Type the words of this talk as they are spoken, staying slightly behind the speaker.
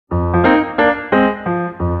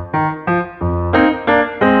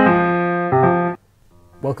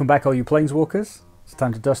Welcome back, all you Planeswalkers. It's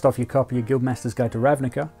time to dust off your copy of Guildmasters Guide to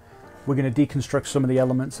Ravnica. We're going to deconstruct some of the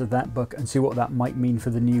elements of that book and see what that might mean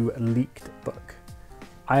for the new leaked book.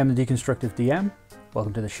 I am the Deconstructive DM.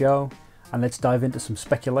 Welcome to the show, and let's dive into some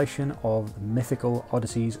speculation of the mythical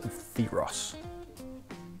Odysseys of Theros.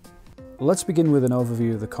 Let's begin with an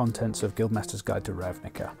overview of the contents of Guildmasters Guide to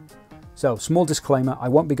Ravnica. So, small disclaimer, I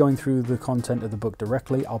won't be going through the content of the book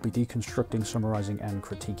directly. I'll be deconstructing, summarizing, and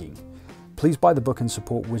critiquing. Please buy the book and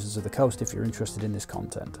support Wizards of the Coast if you're interested in this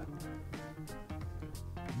content.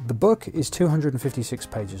 The book is 256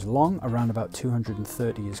 pages long, around about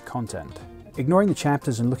 230 is content. Ignoring the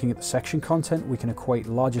chapters and looking at the section content, we can equate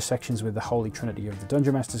larger sections with the Holy Trinity of the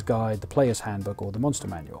Dungeon Master's Guide, the Player's Handbook, or the Monster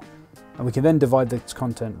Manual. And we can then divide this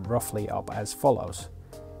content roughly up as follows.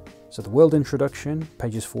 So the World Introduction,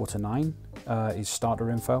 pages 4 to 9, is starter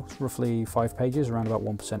info, it's roughly 5 pages, around about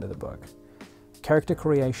 1% of the book. Character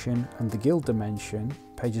Creation and the Guild Dimension,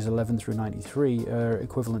 pages 11 through 93, are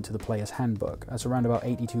equivalent to the Player's Handbook. That's around about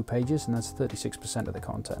 82 pages, and that's 36% of the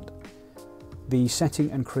content. The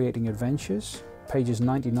Setting and Creating Adventures, pages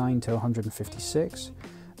 99 to 156.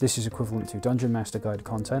 This is equivalent to Dungeon Master Guide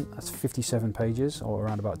content. That's 57 pages, or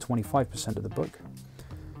around about 25% of the book.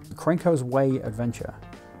 Krenko's Way Adventure.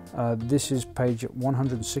 This is page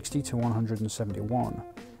 160 to 171.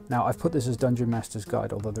 Now, I've put this as Dungeon Master's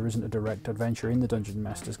Guide, although there isn't a direct adventure in the Dungeon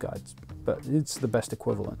Master's Guide, but it's the best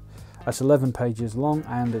equivalent. That's 11 pages long,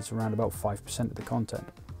 and it's around about 5% of the content.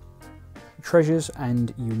 Treasures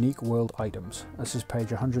and Unique World Items. This is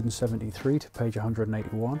page 173 to page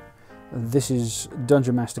 181. This is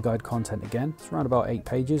Dungeon Master Guide content again. It's around about 8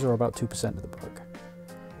 pages, or about 2% of the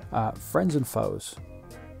book. Friends and Foes.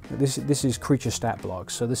 This is creature stat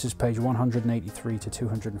blocks, so this is page 183 to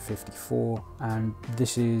 254, and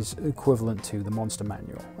this is equivalent to the Monster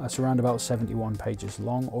Manual. That's around about 71 pages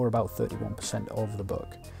long, or about 31% of the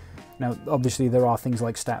book. Now, obviously there are things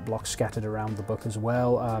like stat blocks scattered around the book as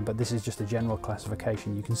well, but this is just a general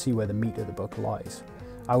classification. You can see where the meat of the book lies.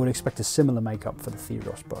 I would expect a similar makeup for the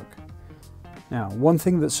Theros book. Now, one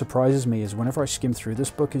thing that surprises me is whenever I skim through this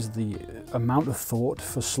book is the amount of thought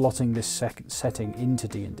for slotting this setting into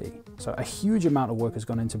D&D. So a huge amount of work has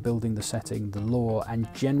gone into building the setting, the lore, and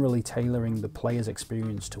generally tailoring the player's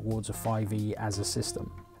experience towards a 5e as a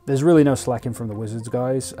system. There's really no slacking from the Wizards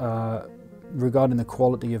guys regarding the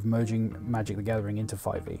quality of merging Magic the Gathering into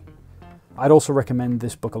 5e. I'd also recommend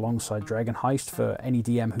this book alongside Dragon Heist for any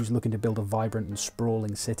DM who's looking to build a vibrant and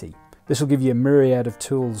sprawling city. This will give you a myriad of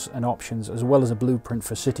tools and options, as well as a blueprint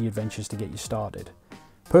for city adventures to get you started.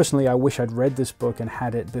 Personally, I wish I'd read this book and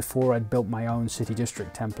had it before I'd built my own city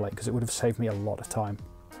district template, because it would have saved me a lot of time.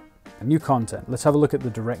 And new content. Let's have a look at the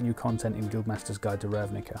direct new content in Guildmaster's Guide to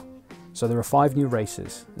Ravnica. So there are 5 new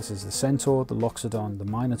races. This is the Centaur, the Loxodon, the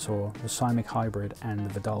Minotaur, the Simic Hybrid, and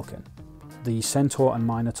the Vidalcan. The Centaur and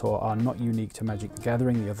Minotaur are not unique to Magic the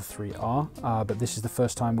Gathering, the other 3 are, but this is the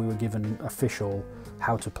first time we were given official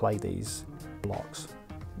how to play these blocks.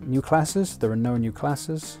 New classes, there are no new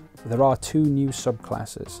classes. There are 2 new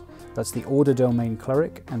subclasses. That's the Order Domain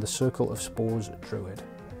Cleric and the Circle of Spores Druid.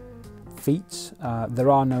 Feats, there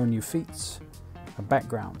are no new feats.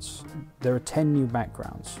 Backgrounds, there are 10 new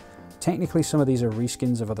backgrounds. Technically, some of these are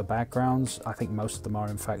reskins of other backgrounds. I think most of them are,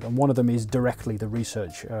 in fact, and one of them is directly the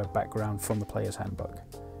research background from the Player's Handbook.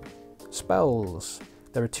 Spells.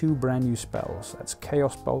 There are 2 brand new spells. That's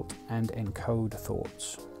Chaos Bolt and Encode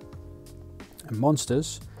Thoughts. And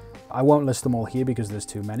monsters. I won't list them all here because there's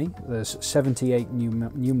too many. There's 78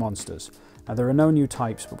 new monsters. Now, there are no new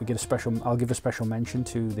types, but I'll give a special mention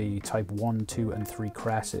to the type 1, 2, and 3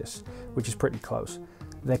 Crassus, which is pretty close.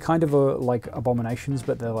 They're kind of like abominations,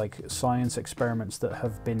 but they're like science experiments that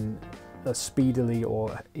have been speedily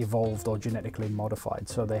or evolved or genetically modified,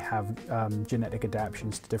 so they have genetic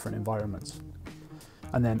adaptations to different environments.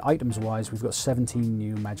 And then items-wise, we've got 17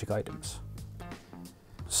 new magic items.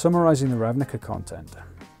 Summarizing the Ravnica content.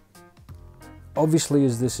 Obviously,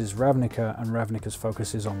 as this is Ravnica and Ravnica's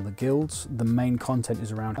focus is on the guilds, the main content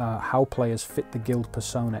is around how players fit the guild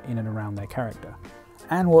persona in and around their character,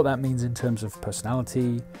 and what that means in terms of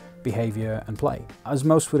personality, behavior, and play. As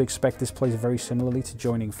most would expect, this plays very similarly to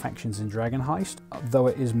joining factions in Dragon Heist, though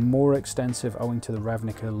it is more extensive owing to the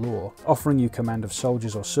Ravnica lore, offering you command of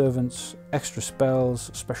soldiers or servants, extra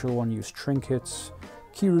spells, special one-use trinkets,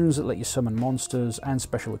 key runes that let you summon monsters, and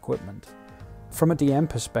special equipment. From a DM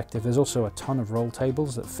perspective, there's also a ton of role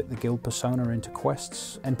tables that fit the guild persona into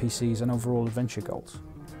quests, NPCs, and overall adventure goals.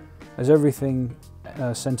 As everything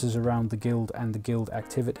centers around the guild and the guild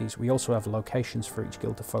activities, we also have locations for each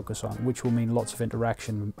guild to focus on, which will mean lots of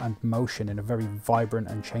interaction and motion in a very vibrant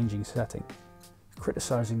and changing setting.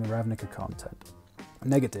 Criticizing the Ravnica content.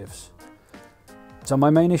 Negatives. So my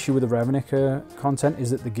main issue with the Ravnica content is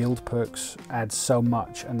that the guild perks add so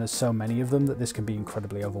much, and there's so many of them that this can be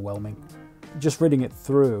incredibly overwhelming. Just reading it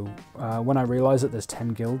through, when I realise that there's 10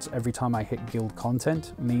 guilds, every time I hit guild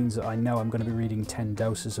content means that I know I'm going to be reading 10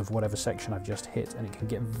 doses of whatever section I've just hit, and it can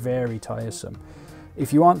get very tiresome.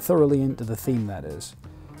 If you aren't thoroughly into the theme, that is.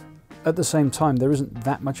 At the same time, there isn't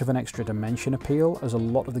that much of an extra dimension appeal, as a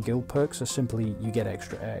lot of the guild perks are simply you get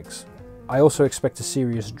extra eggs. I also expect a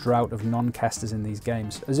serious drought of non-casters in these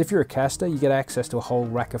games, as if you're a caster, you get access to a whole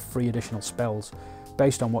rack of free additional spells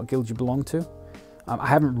based on what guild you belong to. I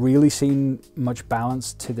haven't really seen much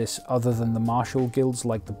balance to this other than the martial guilds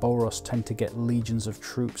like the Boros tend to get legions of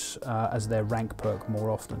troops as their rank perk more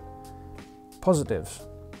often. Positives.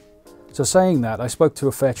 So saying that, I spoke to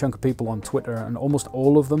a fair chunk of people on Twitter, and almost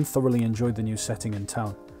all of them thoroughly enjoyed the new setting and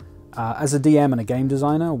tone. As a DM and a game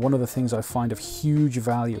designer, one of the things I find of huge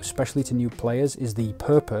value, especially to new players, is the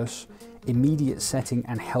purpose, immediate setting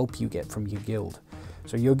and help you get from your guild.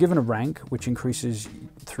 So you're given a rank, which increases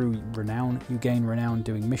through renown. You gain renown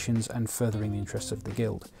doing missions and furthering the interests of the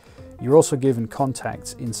guild. You're also given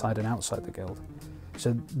contacts inside and outside the guild.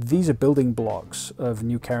 So these are building blocks of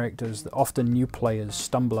new characters that often new players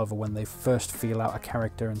stumble over when they first feel out a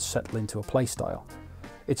character and settle into a playstyle.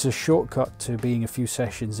 It's a shortcut to being a few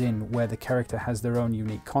sessions in where the character has their own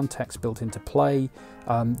unique context built into play,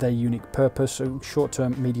 their unique purpose, so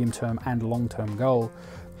short-term, medium-term and long-term goal.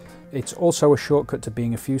 It's also a shortcut to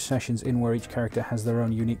being a few sessions in where each character has their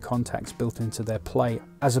own unique contacts built into their play,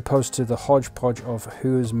 as opposed to the hodgepodge of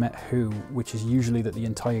who has met who, which is usually that the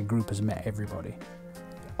entire group has met everybody.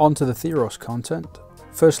 On to the Theros content.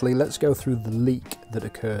 Firstly, let's go through the leak that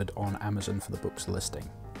occurred on Amazon for the book's listing.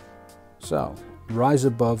 So, rise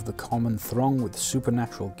above the common throng with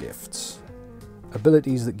supernatural gifts.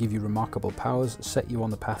 Abilities that give you remarkable powers set you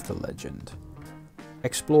on the path to legend.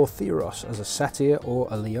 Explore Theros as a satyr or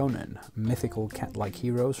a leonin, mythical cat-like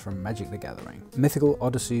heroes from Magic the Gathering. Mythical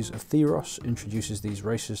Odysseys of Theros introduces these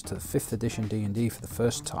races to the 5th edition D&D for the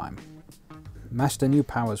first time. Master new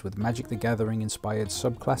powers with Magic the Gathering inspired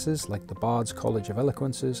subclasses like the Bard's College of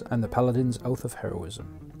Eloquences and the Paladin's Oath of Heroism.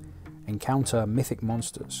 Encounter mythic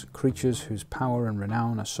monsters, creatures whose power and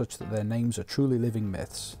renown are such that their names are truly living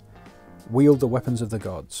myths. Wield the weapons of the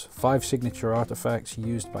gods, 5 signature artifacts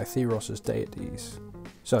used by Theros' deities.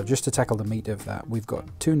 So just to tackle the meat of that, we've got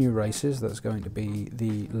 2 new races, that's going to be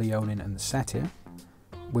the Leonin and the Satyr.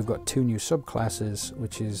 We've got 2 new subclasses,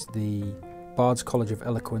 which is the Bard's College of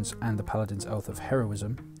Eloquence and the Paladin's Oath of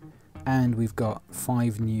Heroism. And we've got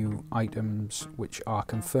 5 new items which are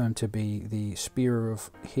confirmed to be the Spear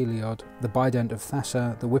of Heliod, the Bident of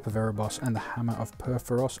Thassa, the Whip of Erebos, and the Hammer of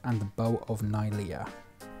Perforos, and the Bow of Nylea.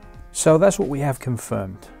 So that's what we have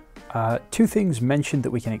confirmed. 2 things mentioned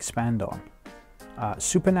that we can expand on.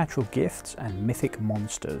 Supernatural gifts and mythic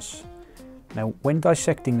monsters. Now, when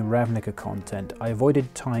dissecting the Ravnica content, I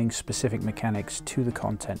avoided tying specific mechanics to the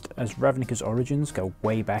content, as Ravnica's origins go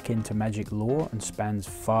way back into Magic lore and spans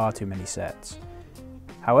far too many sets.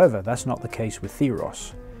 However, that's not the case with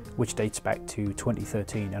Theros, which dates back to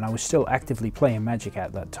 2013, and I was still actively playing Magic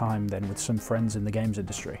at that time then with some friends in the games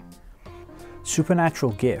industry.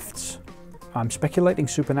 Supernatural gifts. I'm speculating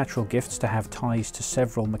supernatural gifts to have ties to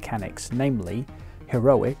several mechanics, namely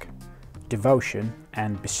Heroic, Devotion,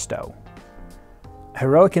 and Bestow.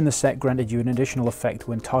 Heroic in the set granted you an additional effect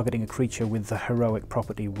when targeting a creature with the heroic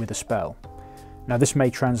property with a spell. Now this may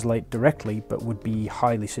translate directly, but would be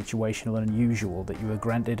highly situational and unusual that you are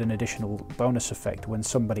granted an additional bonus effect when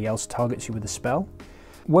somebody else targets you with a spell.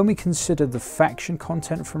 When we consider the faction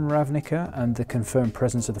content from Ravnica and the confirmed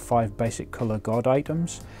presence of the 5 basic colour god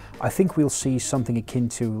items, I think we'll see something akin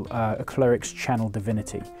to a cleric's channel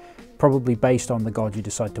divinity, probably based on the god you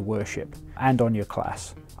decide to worship, and on your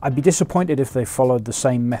class. I'd be disappointed if they followed the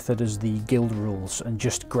same method as the guild rules and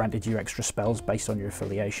just granted you extra spells based on your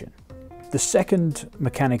affiliation. The second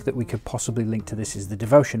mechanic that we could possibly link to this is the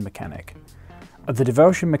devotion mechanic. The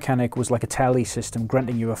devotion mechanic was like a tally system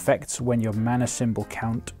granting you effects when your mana symbol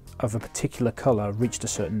count of a particular colour reached a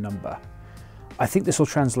certain number. I think this will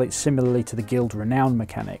translate similarly to the guild renown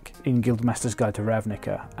mechanic in Guildmasters Guide to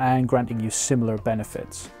Ravnica, and granting you similar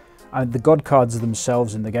benefits. The god cards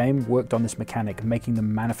themselves in the game worked on this mechanic, making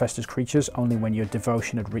them manifest as creatures only when your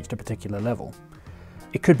devotion had reached a particular level.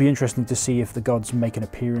 It could be interesting to see if the gods make an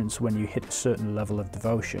appearance when you hit a certain level of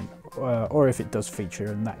devotion, or if it does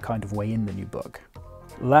feature in that kind of way in the new book.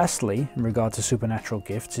 Lastly, in regard to supernatural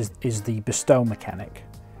gifts, is the bestow mechanic.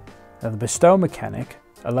 Now the bestow mechanic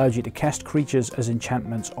allows you to cast creatures as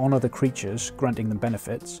enchantments on other creatures, granting them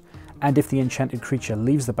benefits, and if the enchanted creature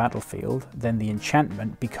leaves the battlefield, then the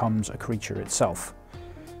enchantment becomes a creature itself.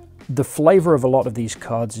 The flavour of a lot of these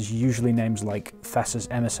cards is usually names like Thassa's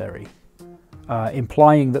Emissary,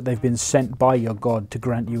 implying that they've been sent by your god to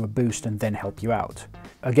grant you a boost and then help you out.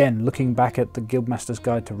 Again, looking back at the Guildmasters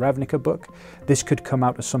Guide to Ravnica book, this could come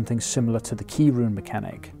out as something similar to the key rune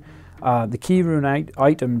mechanic. The key rune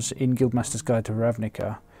items in Guildmasters Guide to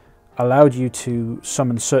Ravnica allowed you to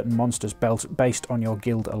summon certain monsters based on your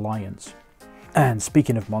guild alliance. And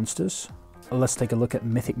speaking of monsters, let's take a look at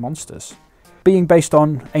Mythic Monsters. Being based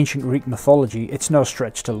on ancient Greek mythology, it's no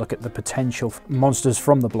stretch to look at the potential monsters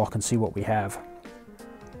from the block and see what we have.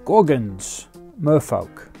 Gorgons,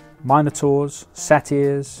 merfolk, minotaurs,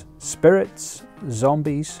 satyrs, spirits,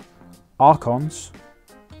 zombies, archons,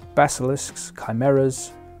 basilisks,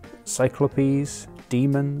 chimeras, cyclopes,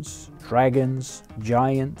 demons, dragons,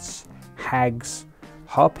 giants, hags,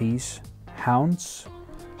 harpies, hounds,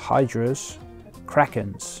 hydras,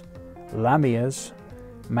 krakens, lamias,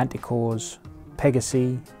 manticores,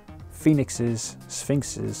 pegasi, phoenixes,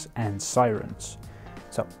 sphinxes, and sirens.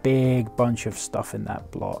 It's a big bunch of stuff in that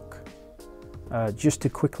block. Just to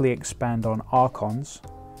quickly expand on archons.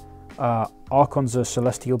 Archons are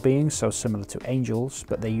celestial beings, so similar to angels,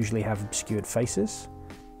 but they usually have obscured faces.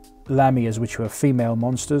 Lamias, which were female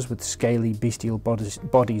monsters with scaly bestial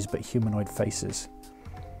bodies but humanoid faces.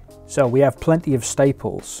 So we have plenty of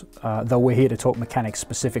staples, though we're here to talk mechanics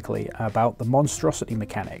specifically about the monstrosity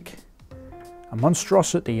mechanic. A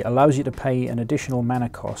monstrosity allows you to pay an additional mana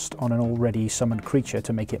cost on an already summoned creature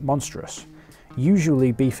to make it monstrous,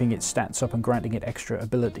 usually beefing its stats up and granting it extra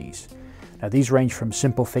abilities. Now these range from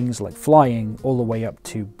simple things like flying all the way up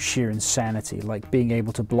to sheer insanity, like being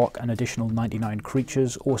able to block an additional 99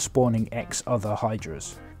 creatures or spawning X other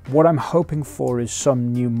hydras. What I'm hoping for is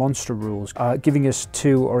some new monster rules, giving us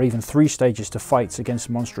 2 or even 3 stages to fights against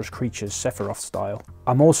monstrous creatures Sephiroth style.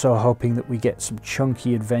 I'm also hoping that we get some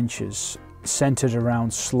chunky adventures centered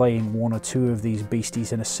around slaying 1 or 2 of these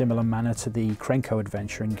beasties in a similar manner to the Krenko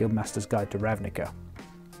adventure in Guildmasters Guide to Ravnica.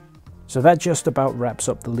 So that just about wraps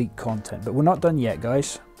up the leaked content, but we're not done yet,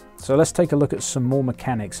 guys. So let's take a look at some more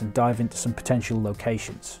mechanics and dive into some potential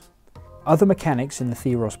locations. Other mechanics in the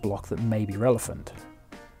Theros block that may be relevant.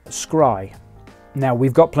 Scry. Now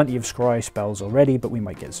we've got plenty of scry spells already, but we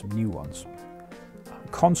might get some new ones.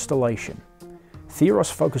 Constellation.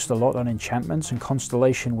 Theros focused a lot on enchantments, and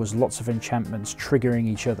Constellation was lots of enchantments triggering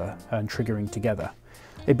each other and triggering together.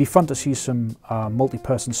 It'd be fun to see some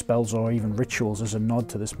multi-person spells or even rituals as a nod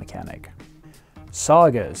to this mechanic.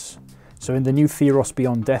 Sagas. So in the new Theros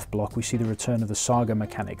Beyond Death block, we see the return of the saga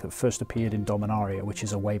mechanic that first appeared in Dominaria, which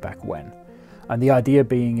is a way back when. And the idea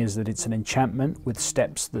being is that it's an enchantment with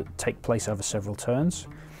steps that take place over several turns.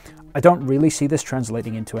 I don't really see this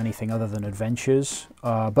translating into anything other than adventures,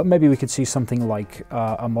 but maybe we could see something like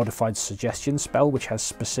a modified suggestion spell which has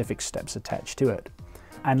specific steps attached to it.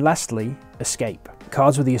 And lastly, escape.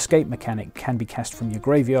 Cards with the escape mechanic can be cast from your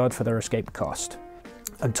graveyard for their escape cost.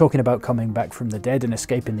 And talking about coming back from the dead and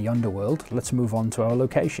escaping the underworld, let's move on to our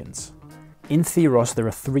locations. In Theros there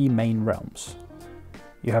are 3 main realms.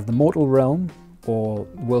 You have the mortal realm, or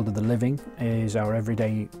world of the living, is our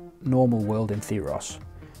everyday normal world in Theros.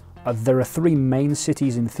 There are 3 main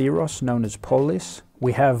cities in Theros known as Polis.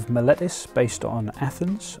 We have Miletus, based on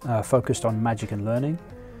Athens, focused on magic and learning.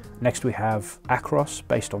 Next we have Akros,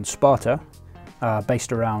 based on Sparta,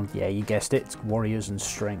 based around, yeah, you guessed it, warriors and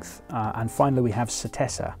strength. And finally we have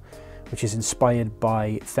Setessa, which is inspired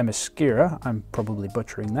by Themyscira, I'm probably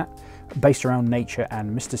butchering that, based around nature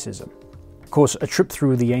and mysticism. Of course, a trip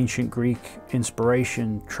through the ancient Greek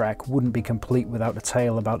inspiration track wouldn't be complete without a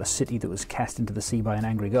tale about a city that was cast into the sea by an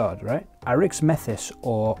angry god, right? Eryximethus,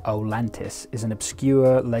 or Olantis, is an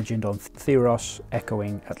obscure legend on Theros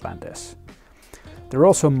echoing Atlantis. There are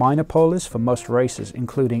also minor polis for most races,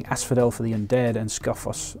 including Asphodel for the undead and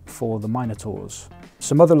Scophos for the minotaurs.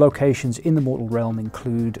 Some other locations in the mortal realm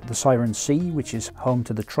include the Siren Sea, which is home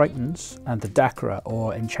to the Tritons, and the Dakra,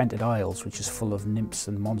 or Enchanted Isles, which is full of nymphs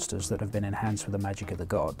and monsters that have been enhanced with the magic of the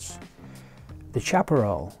gods. The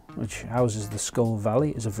Chaparral, which houses the Skull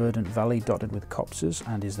Valley, is a verdant valley dotted with copses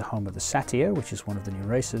and is the home of the Satyr, which is one of the new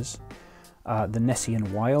races. The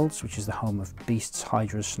Nessian Wilds, which is the home of beasts,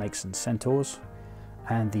 hydras, snakes and centaurs.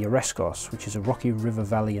 And the Oreskos, which is a rocky river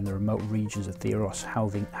valley in the remote regions of Theros,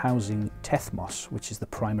 housing Tethmos, which is the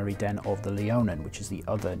primary den of the Leonin, which is the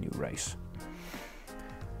other new race.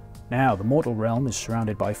 Now, the mortal realm is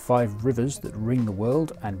surrounded by 5 rivers that ring the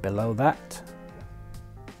world, and below that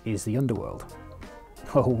is the underworld.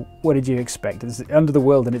 Oh, what did you expect? It's the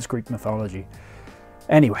underworld in its Greek mythology.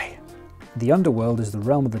 Anyway, the Underworld is the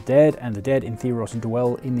realm of the dead, and the dead in Theros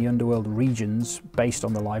dwell in the Underworld regions based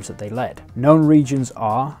on the lives that they led. Known regions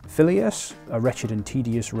are Phileas, a wretched and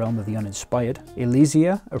tedious realm of the uninspired,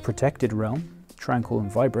 Elysia, a protected realm, tranquil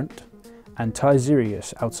and vibrant, and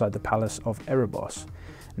Tizerius, outside the palace of Erebos.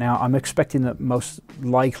 Now, I'm expecting that most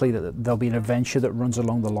likely that there'll be an adventure that runs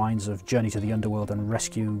along the lines of Journey to the Underworld and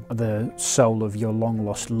rescue the soul of your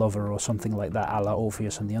long-lost lover or something like that, a la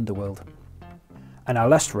Orpheus and the Underworld. And our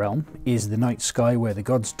last realm is the night sky where the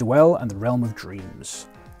gods dwell and the realm of dreams,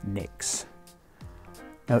 Nyx.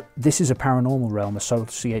 Now, this is a paranormal realm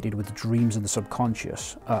associated with dreams and the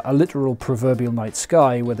subconscious, a literal proverbial night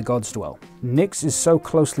sky where the gods dwell. Nyx is so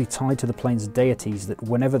closely tied to the plane's deities that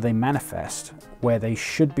whenever they manifest, where they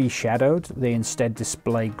should be shadowed, they instead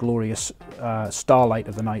display glorious starlight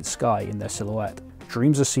of the night sky in their silhouette.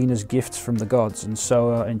 Dreams are seen as gifts from the gods, and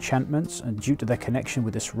so are enchantments, and due to their connection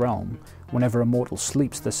with this realm, whenever a mortal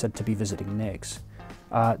sleeps, they're said to be visiting Nyx.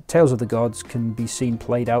 Tales of the gods can be seen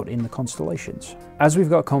played out in the constellations. As we've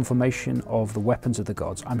got confirmation of the weapons of the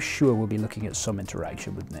gods, I'm sure we'll be looking at some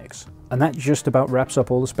interaction with Nyx. And that just about wraps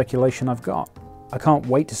up all the speculation I've got. I can't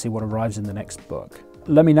wait to see what arrives in the next book.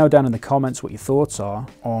 Let me know down in the comments what your thoughts are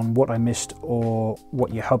on what I missed or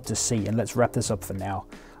what you hope to see, and let's wrap this up for now.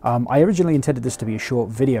 I originally intended this to be a short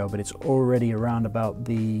video, but it's already around about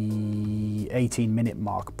the 18-minute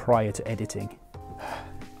mark prior to editing.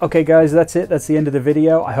 Okay guys, that's it. That's the end of the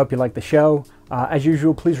video. I hope you liked the show. As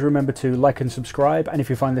usual, please remember to like and subscribe, and if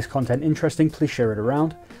you find this content interesting, please share it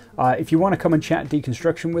around. If you want to come and chat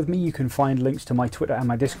deconstruction with me, you can find links to my Twitter and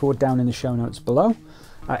my Discord down in the show notes below.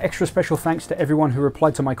 Extra special thanks to everyone who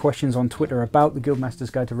replied to my questions on Twitter about the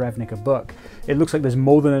Guildmasters Guide to Ravnica book. It looks like there's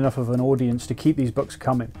more than enough of an audience to keep these books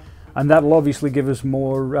coming, and that'll obviously give us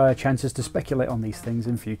more chances to speculate on these things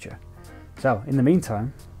in future. So, in the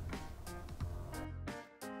meantime,